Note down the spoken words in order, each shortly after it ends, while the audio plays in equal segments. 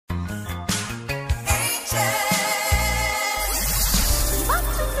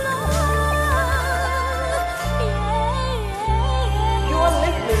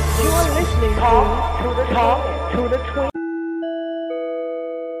Talk to the twin.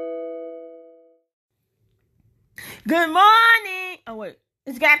 Good morning. Oh wait,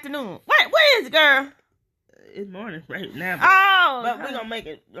 it's good afternoon. What is it, girl? It's morning right now. But we're gonna make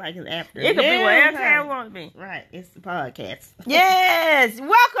it like an afternoon. It could be whatever time we want to be. Right, it's the podcast. Yes,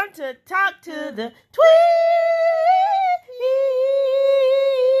 welcome to Talk to the Twin.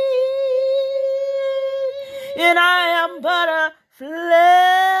 And I am Butterfly.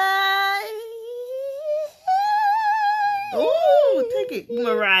 Ooh, take it,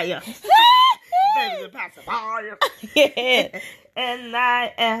 Mariah. Baby, pass the fire. Yeah. And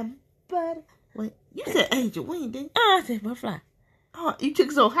I am Butterfly. Wait, you said Angel Wing, didn't you? I said Butterfly. Oh, you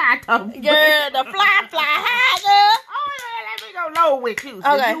took so high, Tom. Girl, the fly high, girl. Oh, yeah, let me go low with you.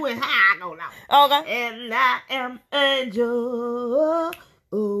 So Okay. you went high, I go low. Okay. And I am Angel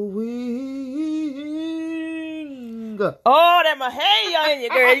Wing. Oh, that Mahalia in you,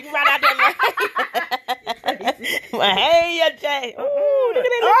 girl. You can ride out there, Mahalia J. Ooh, look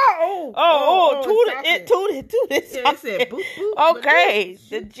at that. Toot it. Yeah, it said boop, boop. Okay,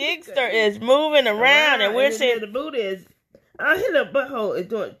 the jigster is moving around, and we're saying the boot is. His little butthole is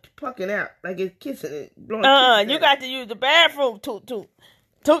doing plucking out like it's kissing it. Blowing you got to use the bathroom. Toot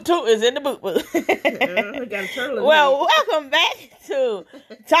is in the boot. Got a turtle. Well, welcome back to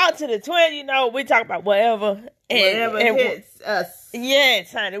Talk to the Twin. You know, we talk about whatever and hits us.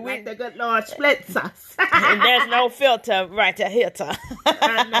 Yes, honey. Like the good Lord split sauce. And there's no filter right to here.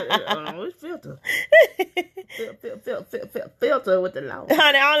 I know. It's filter. Filter with the law.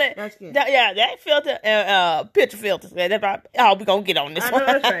 Honey, all that. That filter, picture filters. That's about all we're going to get on this one.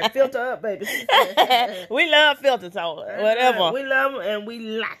 That's right. Filter up, baby. We love filters, so whatever. We love them and we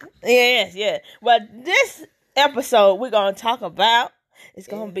like them. Yes. But this episode, we're going to talk about, it's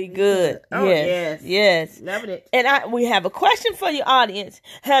going to be good. Oh, yes. Loving it. And we have a question for your audience.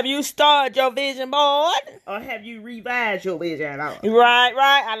 Have you started your vision board? Or have you revised your vision at all? Right.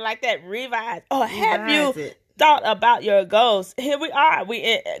 I like that. Revise. Or have you thought about your goals? Here we are. We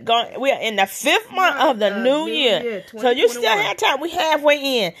are in the 5th month of the new year. So you still have time. We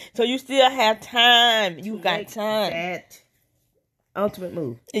halfway in. So you still have time. You got time. That ultimate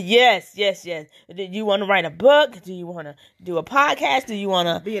move. Yes. Do you want to write a book? Do you want to do a podcast? Do you want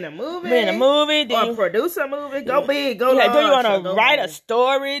to be in a movie? Or produce a movie? Go big, go large. Do you want to write a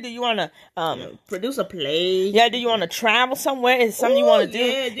story? Do you want to produce a play? Yeah. Do you want to travel somewhere? Is it something you want to do?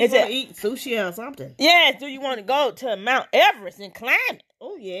 Yeah. Do you want to eat sushi or something? Yes. Do you want to go to Mount Everest and climb it?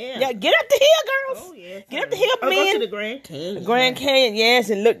 Oh, yeah. Yeah, get up the hill, girls. Oh, yeah. Get up the hill, man. Go to the Grand Canyon. The Grand Canyon,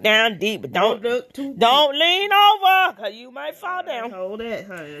 yes, and look down deep, but don't look too deep. Don't lean over, because you might fall down. Hold that,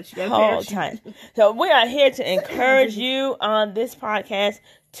 honey. Hold tight. So we are here to encourage you on this podcast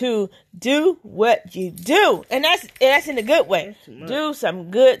to do what you do. And that's in a good way. Do some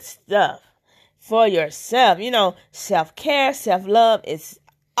good stuff for yourself. You know, self-care, self-love is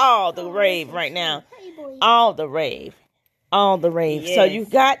all the rave right now. All the rave. Yes. So you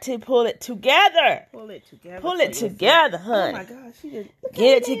got to pull it together. Pull it together, honey. Oh my gosh, she did.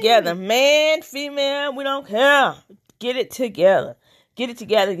 Get it together, man, female. We don't care. Get it together. Get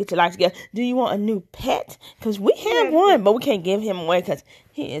your life together. Do you want a new pet? Because we have one, but we can't give him away because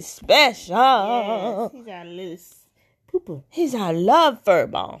he is special. Yes, he's our loose pooper. He's our love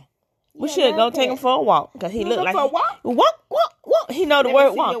furball. We should go take him for a walk because he look like for a walk. Walk. He know the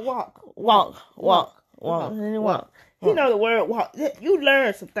word walk. Walk. He know the word walk. You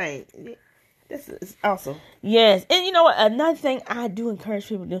learn some things. This is awesome. Yes. And you know what? Another thing I do encourage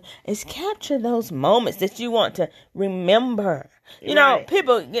people to do is capture those moments that you want to remember. You know,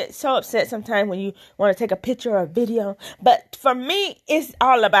 people get so upset sometimes when you want to take a picture or a video. But for me, it's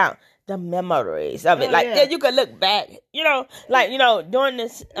all about the memories of it. You could look back, during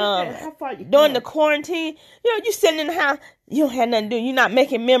this, during the quarantine, you sitting in the house, you don't have nothing to do. You're not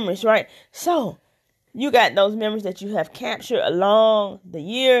making memories, right? So you got those memories that you have captured along the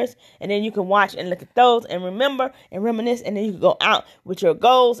years, and then you can watch and look at those and remember and reminisce, and then you can go out with your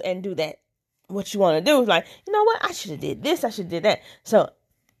goals and do that. What you want to do is like, you know what? I should have did this. I should have did that. So,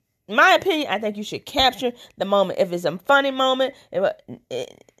 in my opinion, I think you should capture the moment. If it's a funny moment,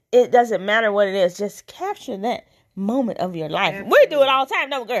 it doesn't matter what it is. Just capture that moment of your life. Absolutely. We do it all the time,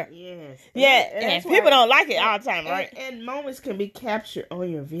 don't we, girl? Yes. And people don't like it all the time, right? And moments can be captured on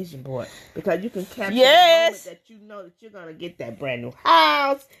your vision board because you can capture the moment that you know that you're going to get that brand new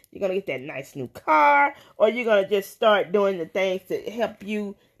house, you're going to get that nice new car, or you're going to just start doing the things to help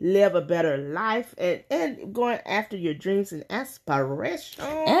you live a better life and going after your dreams and aspirations.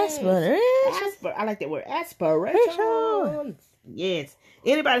 I like that word, aspirations. Yes.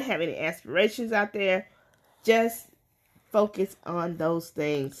 Anybody have any aspirations out there? Just focus on those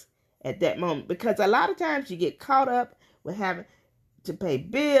things at that moment, because a lot of times you get caught up with having to pay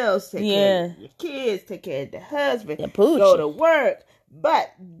bills, take care of your kids, take care of the husband, go to work.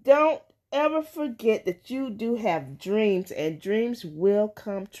 But don't ever forget that you do have dreams, and dreams will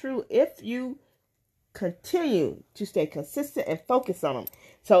come true if you continue to stay consistent and focus on them.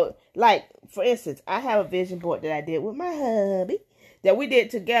 So, like, for instance, I have a vision board that I did with my hubby that we did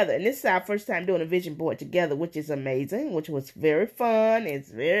together. And this is our first time doing a vision board together, which is amazing, which was very fun.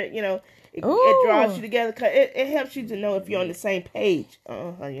 It's very, it draws you together, because it helps you to know if you're on the same page.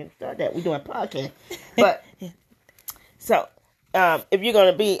 You start that. We're doing a podcast. But, so, if you're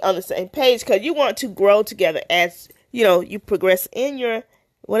going to be on the same page, because you want to grow together as, you progress in your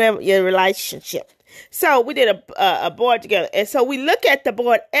relationship. So we did a board together, and so we look at the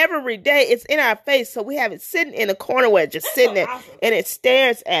board every day. It's in our face, so we have it sitting in a corner where it's just sitting there, and it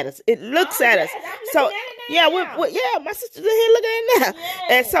stares at us. It looks at us. So my sister's in here looking at it now,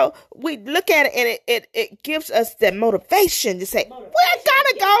 and so we look at it, and it gives us that motivation to say, we're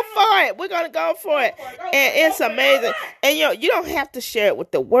gonna go for it. We're gonna go for it, and it's amazing. And you don't have to share it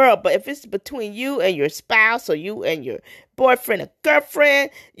with the world, but if it's between you and your spouse, or you and your boyfriend or girlfriend,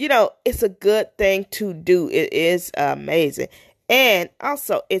 it's a good thing to do. It is amazing. And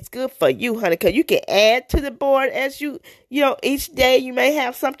also, it's good for you, honey, because you can add to the board as each day you may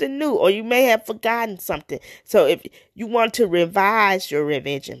have something new, or you may have forgotten something. So if you want to revise your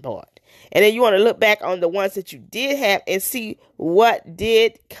revision board, and then you want to look back on the ones that you did have and see what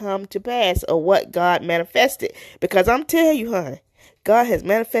did come to pass, or what God manifested. Because I'm telling you, honey, God has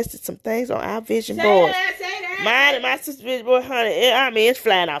manifested some things on our vision board. Mine and my sister's vision board, honey, it's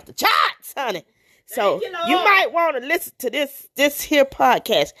flying off the charts, honey. So you might want to listen to this here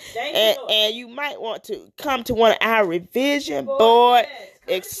podcast, and you might want to come to one of our revision board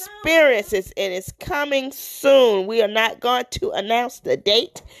experiences, and it's coming soon. We are not going to announce the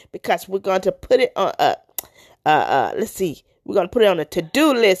date, because we're going to put it on let's see. We're going to put it on a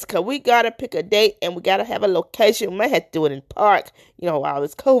to-do list, because we got to pick a date, and we got to have a location. We might have to do it in park, all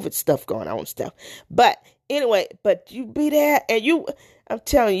this COVID stuff going on and stuff. But anyway, you be there, and I'm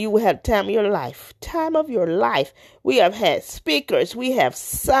telling you, you will have time of your life. Time of your life. We have had speakers. We have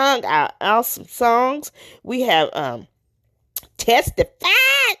sung our awesome songs. We have testified.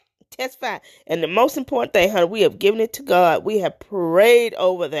 And the most important thing, honey, we have given it to God. We have prayed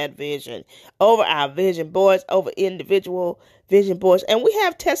over that vision, over our vision boards, over individual vision boards. And we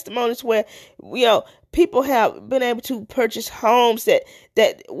have testimonies where, people have been able to purchase homes that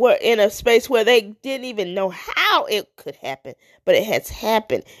were in a space where they didn't even know how it could happen, but it has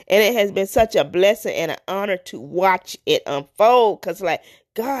happened. And it has been such a blessing and an honor to watch it unfold. Because,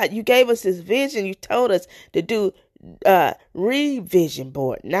 God, you gave us this vision. You told us to do revision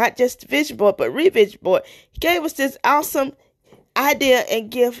board, not just vision board, but revision board. He gave us this awesome idea and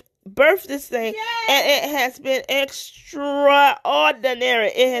birthed this thing, and it has been extraordinary.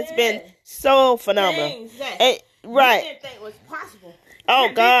 It has been so phenomenal. Right. Didn't think was possible. Oh,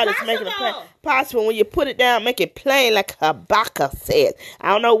 God is making it possible. When you put it down, make it plain, like Habakkuk said.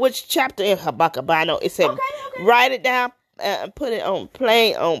 I don't know which chapter in Habakkuk, but I know it said, write it down and put it on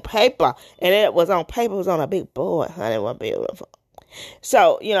plain on paper. And it was on paper. It was on a big board, honey. It was beautiful.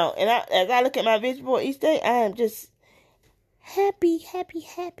 So, and as I look at my vision board each day, I am just happy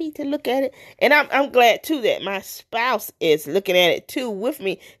to look at it. And I'm glad, too, that my spouse is looking at it, too, with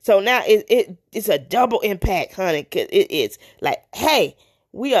me. So now it's a double impact, honey, because it is like, hey,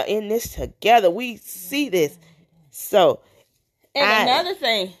 we are in this together. We see this. So, and another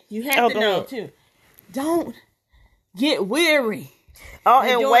thing you have to know, too, don't get weary. Oh,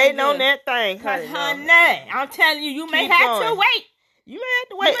 and waiting on that thing, honey. I'm telling you, you may have to wait. You may have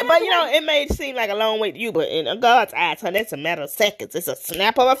to wait. But, it may seem like a long wait to you, but in God's eyes, honey, that's a matter of seconds. It's a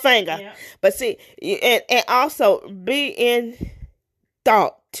snap of a finger. Yeah. But see, and also be in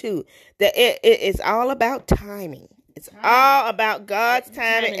thought, too, that it is all about timing. It's all about God's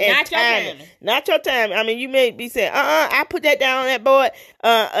timing and not timing. Your timing. Not your timing. I mean, you may be saying, I put that down on that board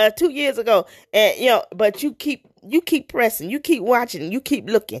 2 years ago. And, but you keep pressing, you keep watching, you keep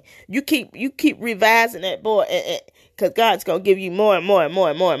looking, you keep revising that board, because God's gonna give you more and more and more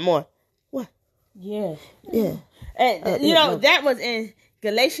and more and more. What? Yeah. And that was in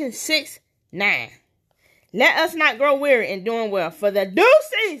Galatians 6:9. Let us not grow weary in doing well, for the due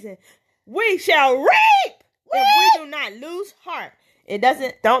season we shall reap if we do not lose heart.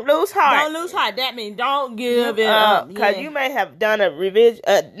 Don't lose heart. Don't lose heart. That means don't give it up. Because you may have done a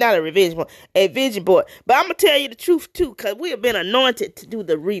vision board. But I'm going to tell you the truth, too, because we have been anointed to do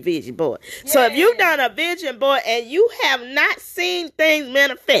the revision board. Yeah. So if you've done a vision board and you have not seen things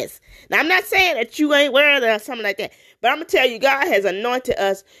manifest, Now, I'm not saying that you ain't worthy or something like that, but I'm going to tell you, God has anointed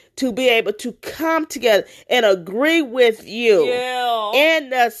us to be able to come together and agree with you in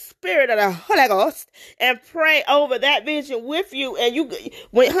the spirit of the Holy Ghost and pray over that vision with you. And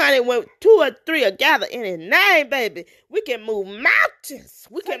when 2 or 3 are gathered in His name, baby, we can move mountains.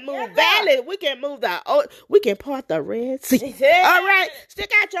 We can move valleys. We can we can part the Red Sea. All right,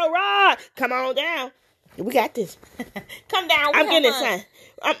 stick out your rod. Come on down. We got this. Come down. I'm getting excited.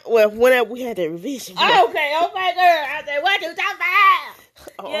 Well, whenever we had the revision. Okay, girl. I said, what you talking about?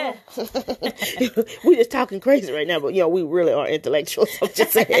 Yeah. We just talking crazy right now, but we really are intellectual. So I'm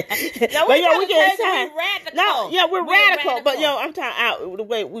just saying. No, but we get excited. We're radical. No, we're radical. But I'm talking out the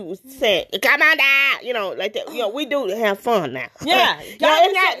way we was saying, come on down, like that. We do have fun now. Yeah, it's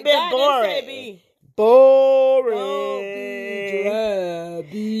not been boring. Boring. Don't be dry,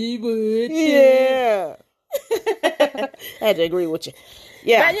 be with yeah. I had to agree with you.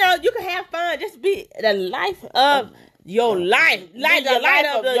 Yeah. But you can have fun. Just be the life of your life. Like the life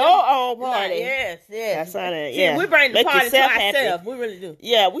of your own party. Yes. That's how that, See, we bring the party to ourselves. We really do.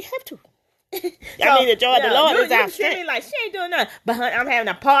 Yeah, we have to. The joy of the Lord is our strength. Me like, she ain't doing nothing. But honey, I'm having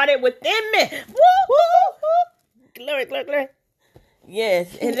a party within me. Woo, woo, woo. Glory.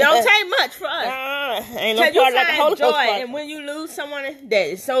 Yes, and it don't take much for us. Ain't no party like the Holy Ghost party. And when you lose someone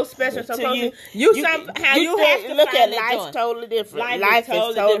that is so special, so close, you have to look at life joy. Totally different. Life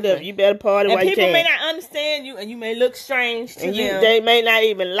is totally different. You better party while you can. And people may not understand you, and you may look strange to them. They may not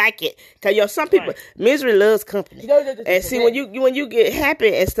even like it, cause some people misery loves company. And see, when you get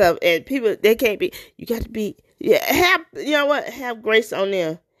happy and stuff, and people they can't be. You got to be have grace on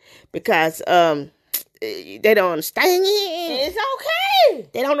them, because they don't understand it. It's okay.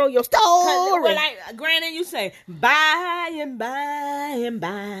 They don't know your story. Well, like Granny, you say, by and by and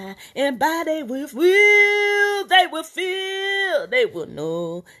by and by they will feel, they will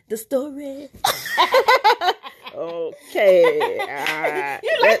know the story. Okay.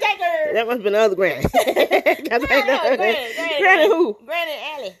 You like that girl? That must have been the other Granny. Granny who? Granny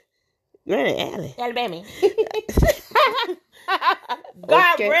Allie. Granny Allie. Alabama.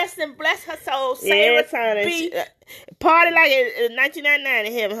 God rest and bless her soul. Sarah B. Party like in 1999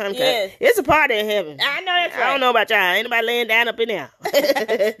 in heaven, honey. Yes. It's a party in heaven. I know that's right. I don't know about y'all. Ain't nobody laying down up in there.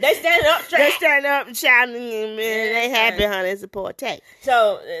 They standing up straight. They standing up and shouting, and they happy, honey. It's a party.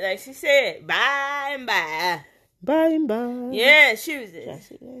 So, like she said, by and by. By and by. Yeah, she was there.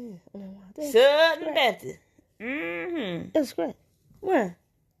 Southern Baptist. Mm-hmm. That's great. Where?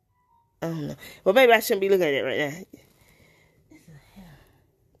 I don't know. Well, maybe I shouldn't be looking at it right now.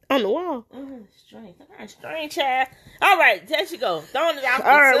 On the wall. Strange child. All right, there she go. Throwing it out.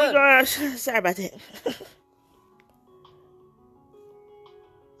 All right, we're going. Sorry about that.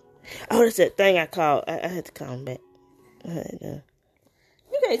 Oh, that's that thing I called. I had to call him back. You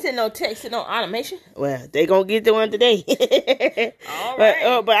can't send no text and no automation. Well, they gonna get the one today. All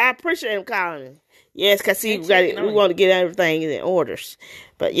right. But I appreciate him calling me. Yes, because see, we want to get everything in orders.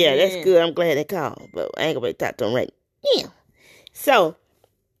 But yeah, that's good. I'm glad they called. But I ain't gonna talk to them right now. So,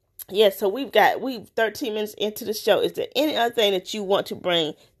 so we 13 minutes into the show. Is there any other thing that you want to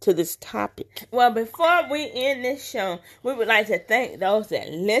bring to this topic? Well, before we end this show, we would like to thank those that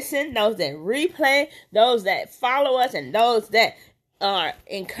listen, those that replay, those that follow us, and those that are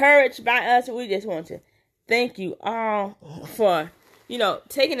encouraged by us. We just want to thank you all for,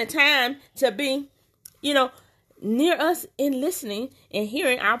 taking the time to be, near us in listening and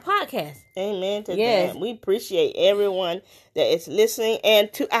hearing our podcast. Amen to that. We appreciate everyone that is listening,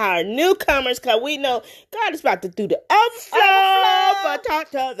 and to our newcomers, because we know God is about to do the overflow for Talk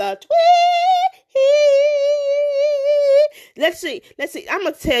to the Tweet. Let's see. I'm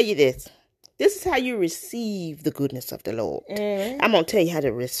going to tell you this. This is how you receive the goodness of the Lord. Mm-hmm. I'm going to tell you how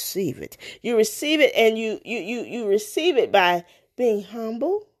to receive it. You receive it, and you receive it by being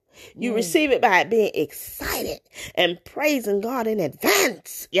humble. You receive it by being excited and praising God in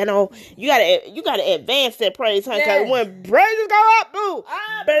advance. You gotta advance that praise, honey. Because when praises go up, boo,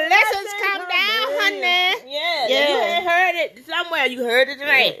 blessings come down, honey. Yeah. You ain't heard it somewhere. You heard it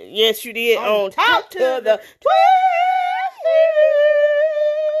today. Yes, you did. On Talk to the Tweet.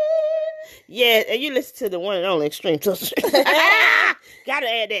 Yeah, and you listen to the one and only Extreme Sister. Gotta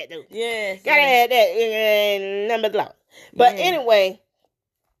add that, though. Yes. Gotta add that in number of law. But anyway.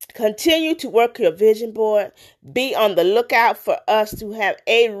 Continue to work your vision board. Be on the lookout for us to have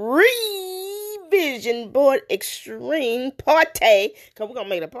a revision board extreme party. Because we're going to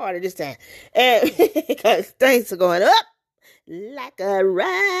make it a party this time. And because things are going up like a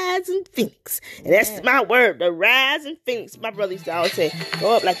rising phoenix. And that's my word, the rising phoenix. My brother used to always say,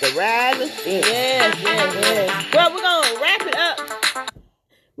 go up like the rising phoenix. Yes. Well, we're going to wrap it up.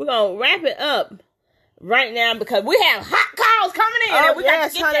 we're going to wrap it up right now because we have hot calls coming in. Oh, and we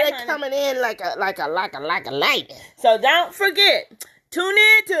yes, got to get honey, that, they're coming in like a light. So don't forget, tune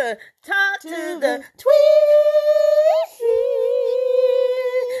in to Talk to the Twins.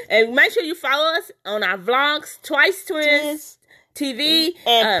 And make sure you follow us on our vlogs, Twice Twins TV,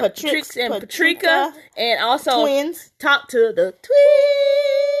 and Patrix and Patrica, and also Twins. Talk to the Twins.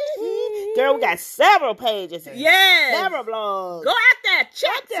 Girl, we got several pages. Yes. Several blogs. Go out there,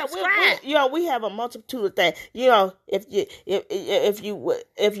 check, subscribe. We have a multitude of things. If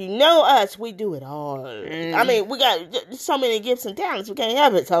you know us, we do it all. I mean, we got so many gifts and talents, we can't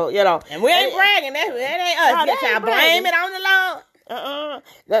help it. So and we ain't bragging. That ain't us. No, Y'all blame it on the Lord.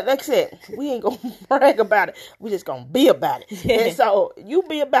 Like I said, we ain't gonna brag about it. We just gonna be about it. And so you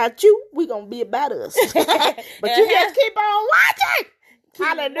be about you, we gonna be about us. But you just keep on watching. Keep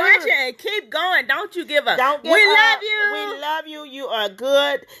watching and keep going. Don't you give up. Don't give we up. Love you. We love you. You are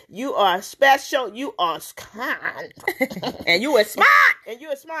good. You are special. You are kind. And you are smart. And you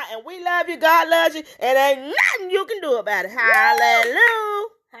are smart. And we love you. God loves you. And ain't nothing you can do about it. Hallelujah.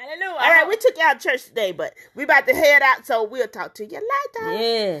 Hallelujah. All right, we took you out of church today, but we about to head out, so we'll talk to you later.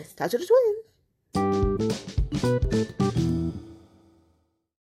 Yes. Talk to the twins.